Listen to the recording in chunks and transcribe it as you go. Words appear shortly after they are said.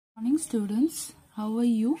Morning students, how are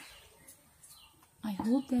you? I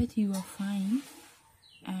hope that you are fine,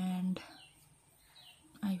 and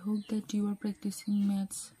I hope that you are practicing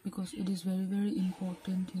maths because it is very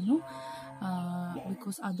important,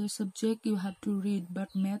 because other subject you have to read,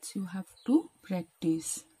 but maths you have to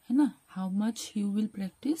practice. How much you will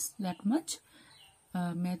practice, that much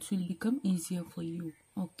maths will become easier for you.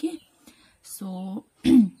 Okay, so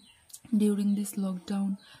during this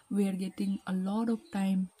lockdown we are getting a lot of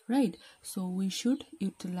time, right? So we should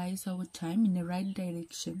utilize our time in the right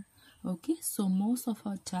direction. Okay, so most of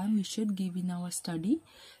our time we should give in our study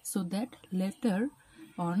so that later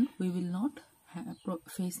on we will not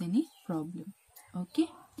face any problem. Okay,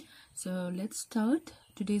 so let's start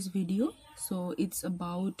today's video. So it's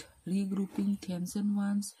about regrouping tens and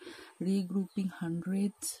ones, regrouping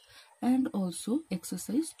hundreds, and also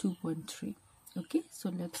exercise 2.3. Okay, so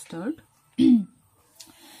let's start.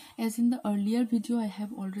 As in the earlier video, I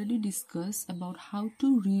have already discussed about how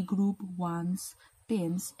to regroup ones,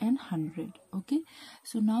 tens and hundred. Okay,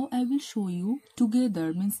 so now I will show you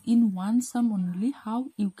together, means in one sum only,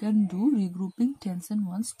 how you can do regrouping tens and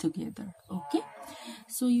ones together. Okay,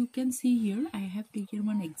 so you can see here I have taken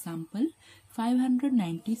one example: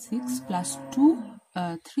 596 plus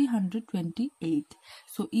 328.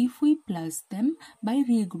 So if we plus them by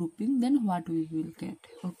regrouping, then what we will get?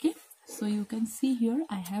 Okay, so you can see here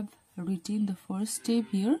I have written the first step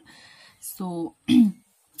here. So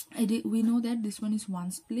we know that this one is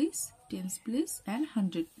ones place, tens place and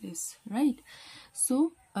hundred place, right?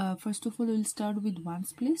 So first of all we'll start with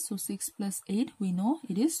ones place. So 6 plus 8, we know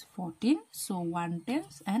it is 14. So 1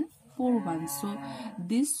 tens and 4 ones. So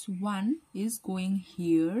this one is going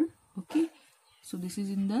here. Okay, so this is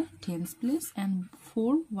in the tens place and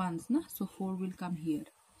 4 ones, so 4 will come here.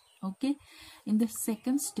 Okay, in the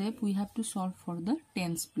second step we have to solve for the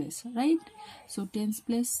tens place, right? So tens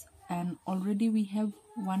place, and already we have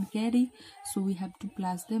one carry, so we have to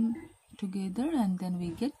plus them together and then we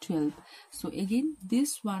get 12. So again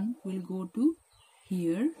this one will go to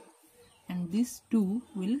here and this 2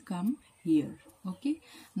 will come here. Okay,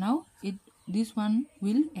 now this one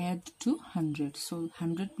will add to 100. So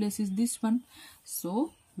 100 place is this one,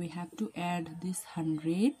 so we have to add this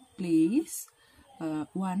 100 place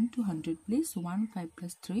 1 to 100 place. 1 5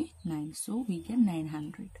 plus 3 9, so we get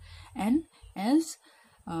 900. And as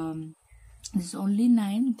this is only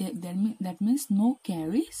 9, that means no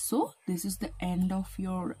carry, so this is the end of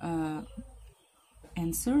your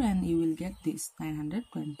answer and you will get this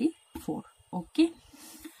 924. Okay,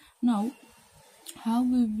 now how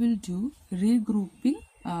we will do regrouping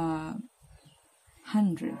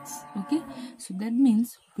hundreds. Okay, so that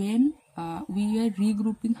means when we are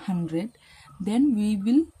regrouping 100, then we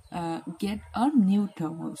will get a new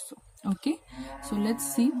term also. Okay, so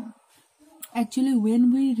let's see. Actually,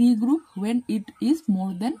 when we regroup, when it is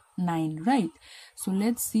more than 9, right? So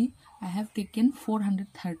let's see, I have taken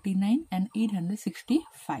 439 and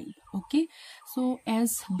 865. Okay, so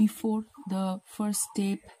as before the first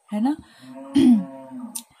step,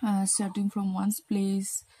 starting from ones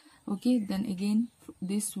place. Okay, then again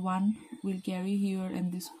this 1 will carry here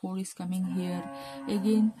and this 4 is coming here.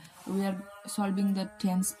 Again we are solving the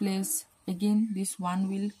tens place. Again this 1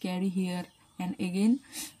 will carry here, and again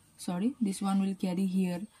this 1 will carry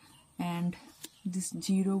here, and this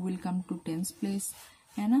 0 will come to tens place,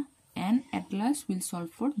 and at last we'll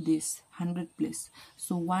solve for this 100 place.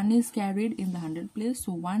 So 1 is carried in the 100 place,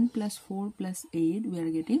 so 1 plus 4 plus 8, we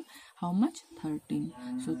are getting how much? 13.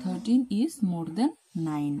 So 13 is more than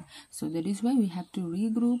 9, so that is why we have to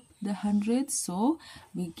regroup the hundreds. So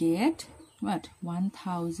we get what?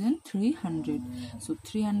 1300. So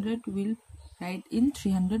 300 will write in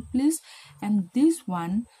 300 place, and this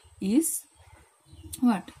one is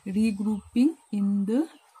what? Regrouping in the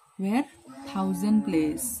where? 1000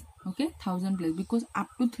 place. Okay, 1000 place, because up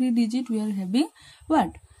to 3 digit we are having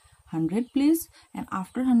what? 100 place, and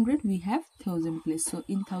after 100 we have 1000 place. So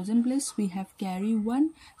in 1000 place we have carry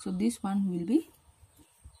 1, so this one will be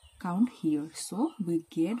count here. So we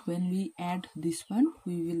get, when we add this one,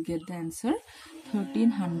 we will get the answer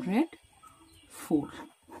 1304.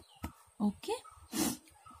 Okay,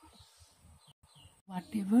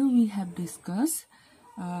 whatever we have discussed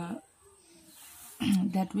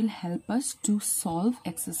that will help us to solve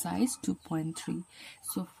exercise 2.3.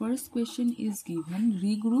 So first question is given,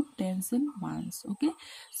 regroup tens and ones. Okay,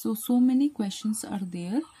 so many questions are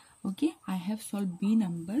there. Okay, I have solved B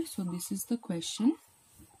number, so this is the question.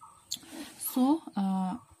 So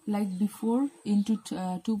like before, into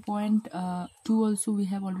 2.2 also we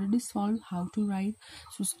have already solved how to write.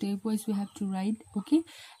 So stepwise we have to write, okay.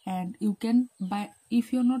 And you can, by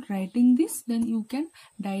if you're not writing this, then you can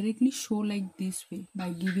directly show like this way by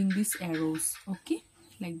giving these arrows, okay,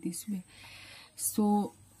 like this way.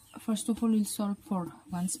 So first of all we'll solve for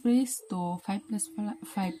ones place. So 5 plus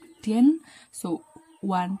 5 10, so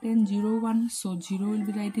 1 10 0 1, so 0 will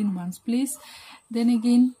be right in ones place. Then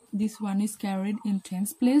again this one is carried in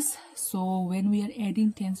tens place, so when we are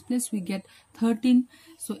adding tens place we get 13.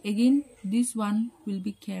 So again this one will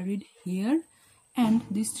be carried here, and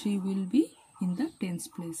this 3 will be in the tens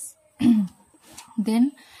place.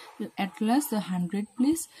 Then at last the 100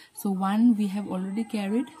 place, so 1 we have already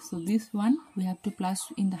carried, so this one we have to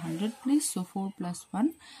plus in the 100 place. So 4 plus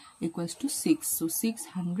 1 equals to 6, so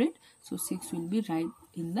 600, so 6 will be right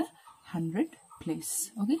in the 100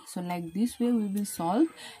 place, okay. So like this way we will solve,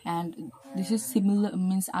 and this is similar,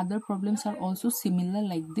 means other problems are also similar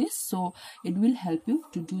like this, so it will help you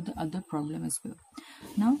to do the other problem as well.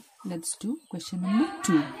 Now let's do question number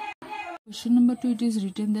 2. Question number 2, it is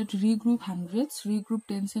written that regroup hundreds, regroup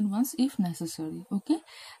tens and ones if necessary, okay.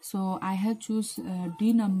 So I have choose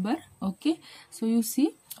D number, okay. So you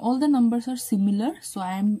see all the numbers are similar, so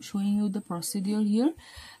I am showing you the procedure here.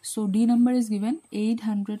 So D number is given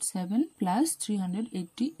 807 plus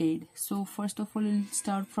 388. So first of all we'll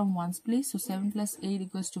start from ones place, so 7 plus 8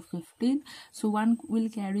 equals to 15, so 1 will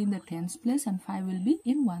carry in the tens place and 5 will be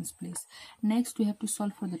in ones place. Next we have to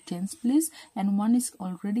solve for the tens place, and 1 is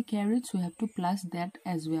already carried, so we have to plus that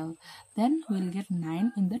as well. Then we'll get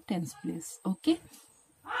 9 in the tens place, okay.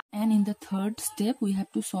 And in the third step we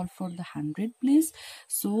have to solve for the 100 place.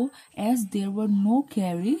 So as there were no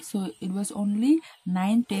carry, so it was only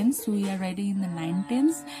 9 tens, so we are writing in the 9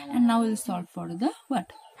 tens. And now we'll solve for the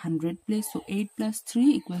what, 100 place. So 8 plus 3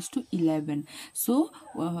 equals to 11. So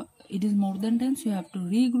it is more than 10, so you have to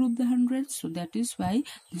regroup the hundreds. So that is why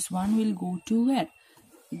this one will go to where,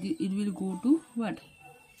 it will go to what,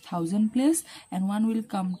 1000 place, and one will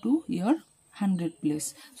come to your 100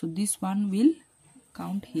 place. So this one will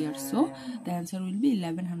count here, so the answer will be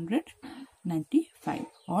 1195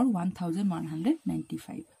 or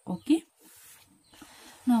 1195, okay.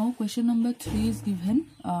 Now question number 3 is given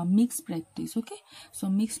mixed practice, okay. So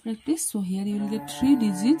mixed practice, so here you will get 3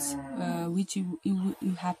 digits which you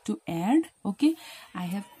have to add, okay. I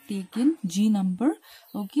have taken G number,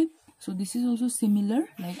 okay. So this is also similar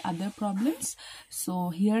like other problems. So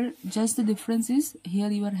here just the difference is here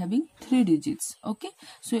you are having 3 digits, okay.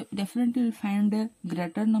 So definitely you'll find a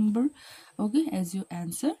greater number, okay, as your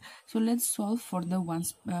answer. So let's solve for the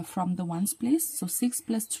ones from the ones place. So 6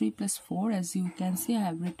 plus 3 plus 4, as you can see I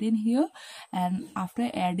have written here, and after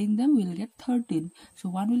adding them we'll get 13. So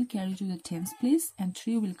 1 will carry to the tens place and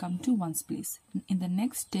 3 will come to ones place. In the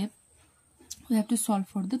next step we have to solve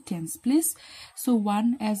for the tens place. So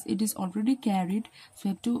 1, as it is already carried, so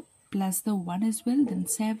we have to plus the 1 as well, then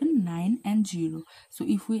 7, 9 and 0. So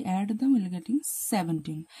if we add them we'll getting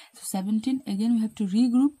 17. So 17 again we have to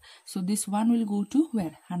regroup, so this 1 will go to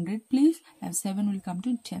where, 100 place, and 7 will come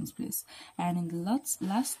to tens place. And in the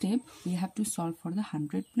last step we have to solve for the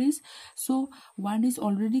 100 place. So 1 is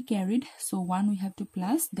already carried, so 1 we have to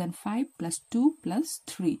plus, then 5 plus 2 plus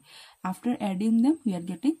 3. After adding them we are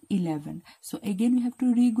getting 11. So again we have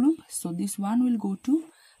to regroup, so this 1 will go to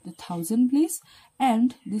the 1000 place,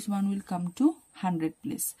 and this one will come to 100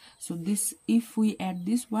 place. So this, if we add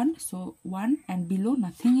this one, so 1 and below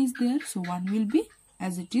nothing is there, so 1 will be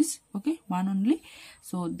as it is, okay, 1 only.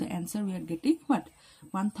 So the answer we are getting what,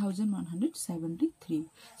 1173.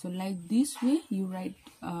 So like this way you write,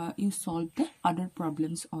 you solve the other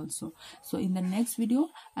problems also. So in the next video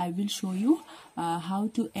I will show you how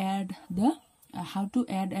to add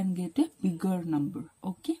and get a bigger number,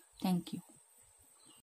 okay. Thank you.